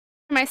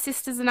My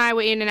sisters and I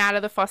were in and out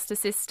of the foster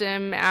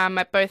system.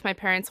 Both my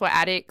parents were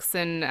addicts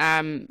and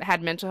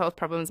had mental health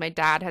problems. My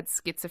dad had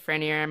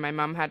schizophrenia and my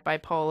mum had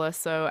bipolar.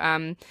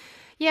 So,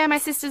 yeah, my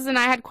sisters and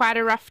I had quite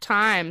a rough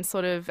time,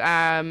 sort of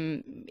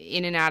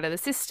in and out of the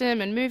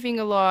system and moving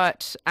a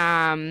lot.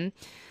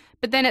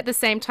 But then at the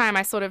same time,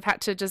 I sort of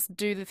had to just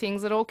do the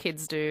things that all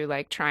kids do,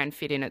 like try and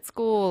fit in at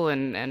school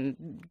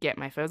and get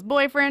my first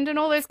boyfriend and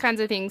all those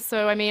kinds of things.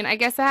 So, I mean, I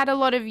guess I had a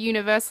lot of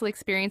universal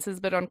experiences,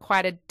 but on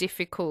quite a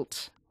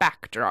difficult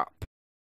backdrop.